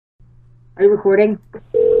Are you recording?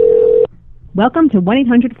 Welcome to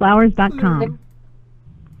 1-800-Flowers.com.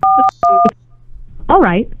 All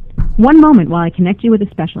right. One moment while I connect you with a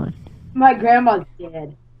specialist. My grandma's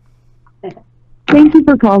dead. Thank you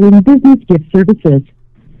for calling Business Gift Services.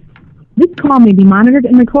 This call may be monitored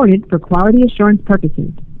and recorded for quality assurance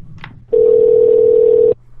purposes.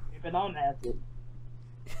 You've been on acid.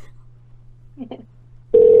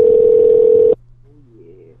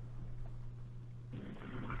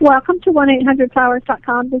 Welcome to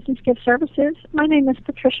 1-800-Flowers.com Business Gift Services. My name is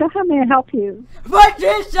Patricia. How may I help you?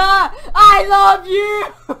 Patricia, I love you!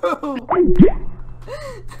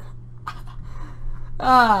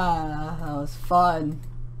 That was fun.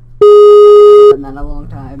 Been that a long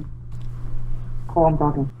time. Call, I'm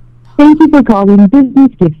talking. Thank you for calling Business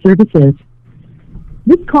Gift Services.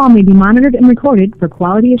 This call may be monitored and recorded for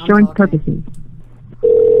quality assurance purposes.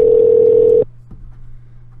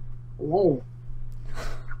 Whoa.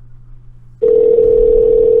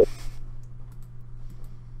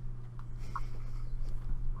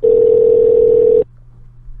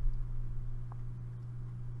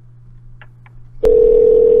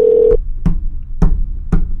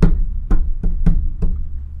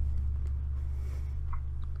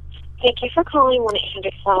 Thank you for calling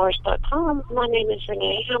 1-800-Flowers.com. My name is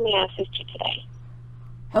Renee. How may I assist you today?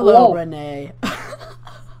 Hello, Whoa. Renee.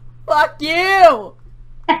 Fuck you!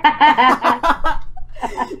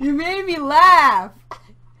 You made me laugh.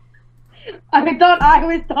 I thought I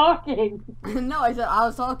was talking. No, I said I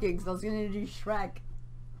was talking because I was gonna do Shrek.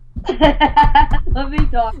 Let me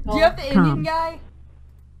talk. Do you have the Indian guy?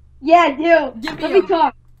 Yeah, I do. Give me Let me him.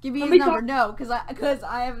 talk. Give me Let his me number. talk. No, because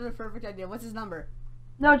I have the perfect idea. What's his number?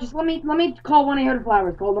 No, just let me call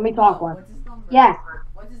 1-800-Flowers. Call. Let me talk Oh, one. what's his number? Yes.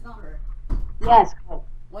 What's his number? Yes. Call.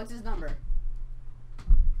 What's his number?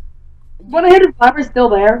 1-800-Flowers still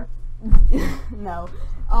there? No.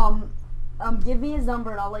 Give me his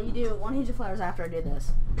number and I'll let you do 1-800-Flowers after I do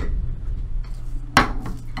this.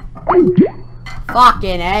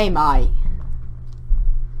 Fucking A, mate.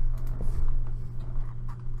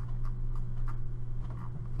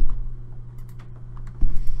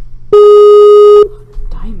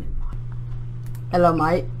 Diamond, mate. Hello,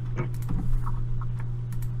 mate.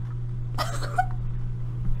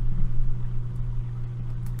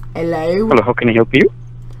 Hello. Hello, how can I help you?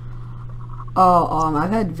 Oh,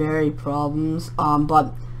 I've had varied problems,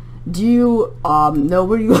 but do you, know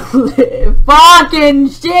where you live? Fucking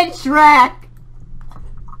shit, Shrek!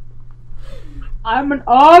 I'm an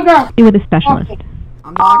ogre. You with a specialist. Okay.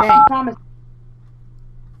 I'm talking. Promise.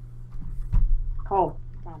 Call.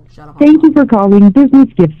 Promise. Shut up. Thank you for calling Business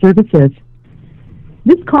Gift Services.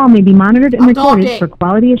 This call may be monitored and I'm recorded talking. for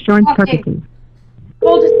quality assurance Okay. purposes.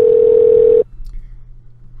 Call just.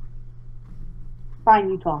 Fine,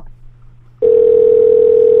 you talk.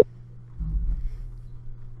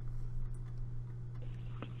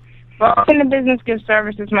 Welcome to Business Gift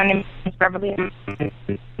Services. My name is Beverly.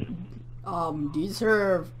 Do you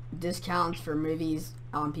serve discounts for movies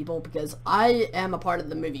on people? Because I am a part of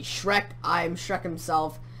the movie Shrek. I'm Shrek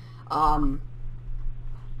himself. I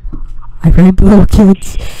read Blue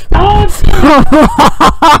Kids.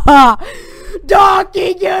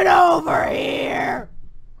 Donkey, get over here!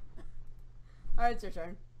 Alright, it's your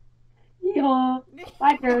turn. Yeah.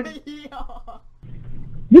 My turn. Yeah.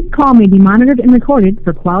 This call may be monitored and recorded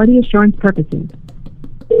for quality assurance purposes.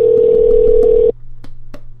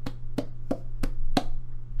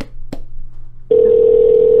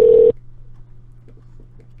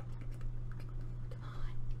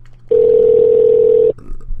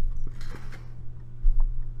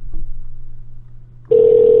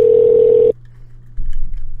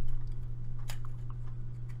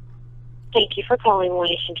 Thank you for calling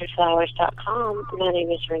 1-800-Flowers.com. My name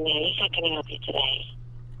is Renee. How can I help you today?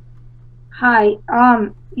 Hi.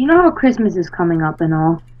 You know how Christmas is coming up and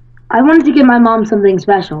all? I wanted to give my mom something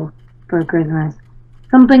special for Christmas.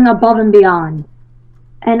 Something above and beyond.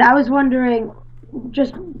 And I was wondering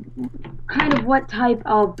just kind of what type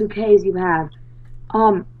of bouquets you have.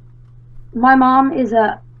 My mom is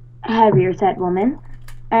a heavier set woman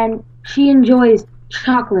and she enjoys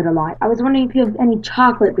chocolate a lot. I was wondering if you have any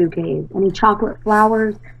chocolate bouquets, any chocolate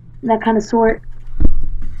flowers, that kind of sort.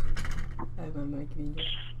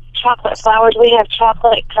 Chocolate flowers. We have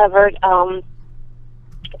chocolate covered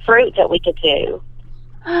fruit that we could do.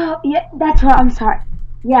 Oh, yeah, that's right. I'm sorry.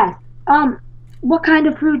 Yes. What kind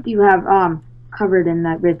of fruit do you have covered in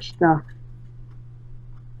that rich stuff?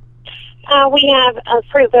 We have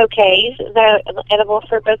fruit bouquets. They're edible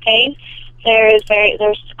fruit bouquets. There's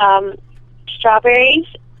strawberries,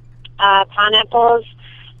 pineapples,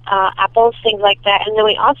 apples, things like that. And then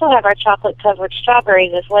we also have our chocolate-covered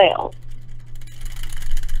strawberries as well.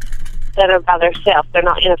 that are by themselves. They're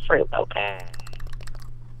not in a fruit bouquet.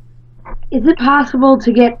 Is it possible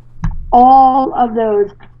to get all of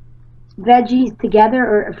those veggies together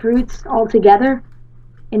or fruits all together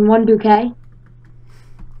in one bouquet?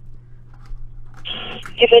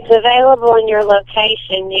 If it's available in your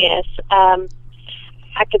location, yes.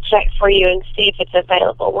 I could check for you and see if it's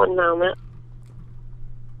available. One moment.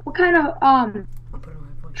 What kind of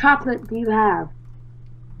chocolate do you have?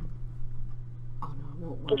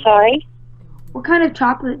 I'm sorry? What kind of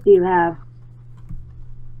chocolate do you have?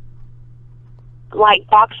 Like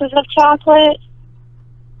boxes of chocolate?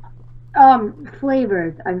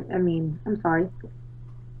 Flavors. I mean, I'm sorry.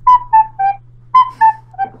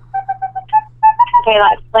 Okay,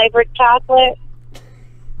 like flavored chocolate?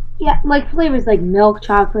 Yeah, like flavors like milk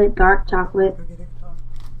chocolate, dark chocolate.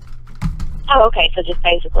 Oh, okay, so just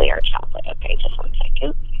basically our chocolate. Okay, just 1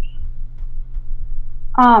 second.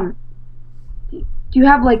 Do you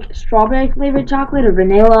have like strawberry flavored chocolate or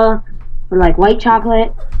vanilla or like white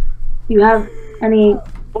chocolate? Do you have any?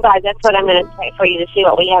 Well, guys, that's what I'm going to check for you to see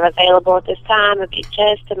what we have available at this time. It'll be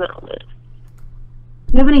just a moment.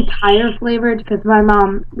 Do you have any tire flavored? Because my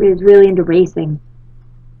mom is really into racing,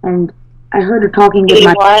 and I heard her talking with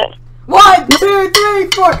my. What? 1, 2,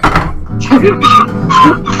 3, 4.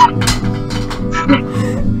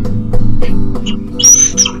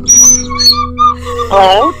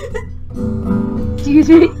 Hello? Excuse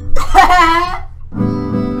me.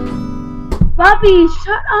 Bobby,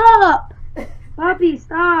 shut up! Bobby,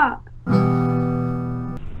 stop!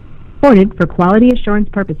 Recorded for quality assurance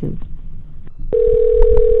purposes.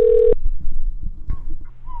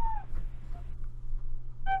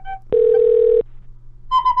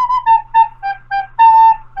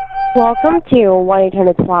 Welcome to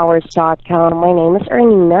 1-800-Flowers.com. My name is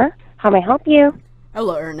Ernina. How may I help you?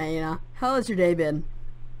 Hello, Ernina. How has your day been?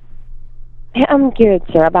 I'm good,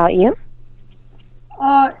 sir. About you?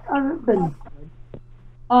 I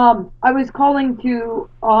was calling to,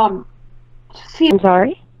 see. I'm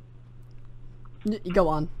sorry? Go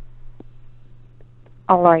on.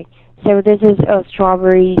 Alright. So this is stiff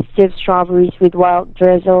strawberries with wild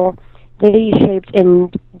drizzle. They shaped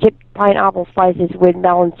in dipped pineapple slices with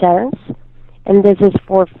melon centers. And this is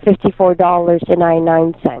for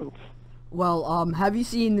 $54.99. Well, have you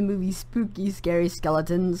seen the movie Spooky Scary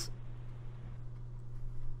Skeletons?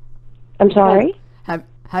 I'm sorry?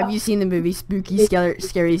 Have you seen the movie Spooky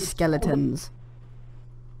Scary Skeletons?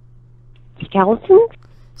 Skeletons?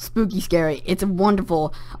 Spooky Scary. It's a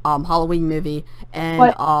wonderful Halloween movie, and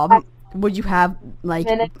would you have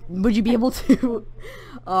would you be able to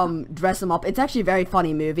dress them up? It's actually a very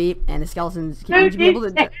funny movie, and the skeletons. Would you be able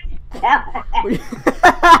to?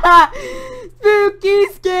 Spooky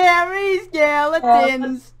Scary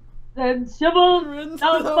Skeletons. Then civil,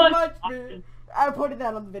 So much. I put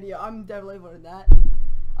that on the video. I'm definitely putting that.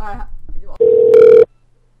 Alright.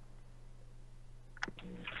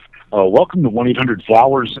 Welcome to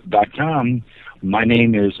 1-800-Flowers.com. My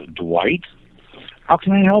name is Dwight. How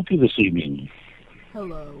can I help you this evening?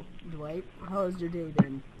 Hello, Dwight. How's your day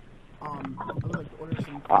been? I would like to order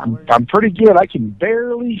some flowers. I'm pretty good. I can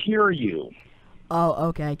barely hear you. Oh,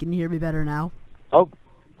 okay. Can you hear me better now? Oh,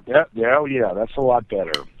 yeah, that's a lot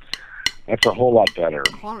better. That's a whole lot better.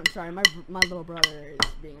 Hold on, sorry, my little brother is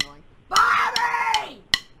being annoying. Bobby!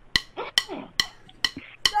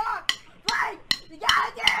 Stop! Wait! You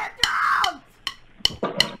gotta get him down!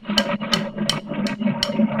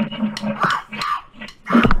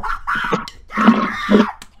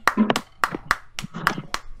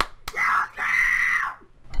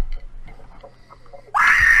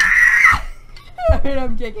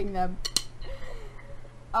 I'm kicking them.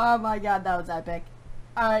 Oh my god, that was epic.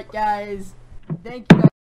 Alright, guys. Thank you guys.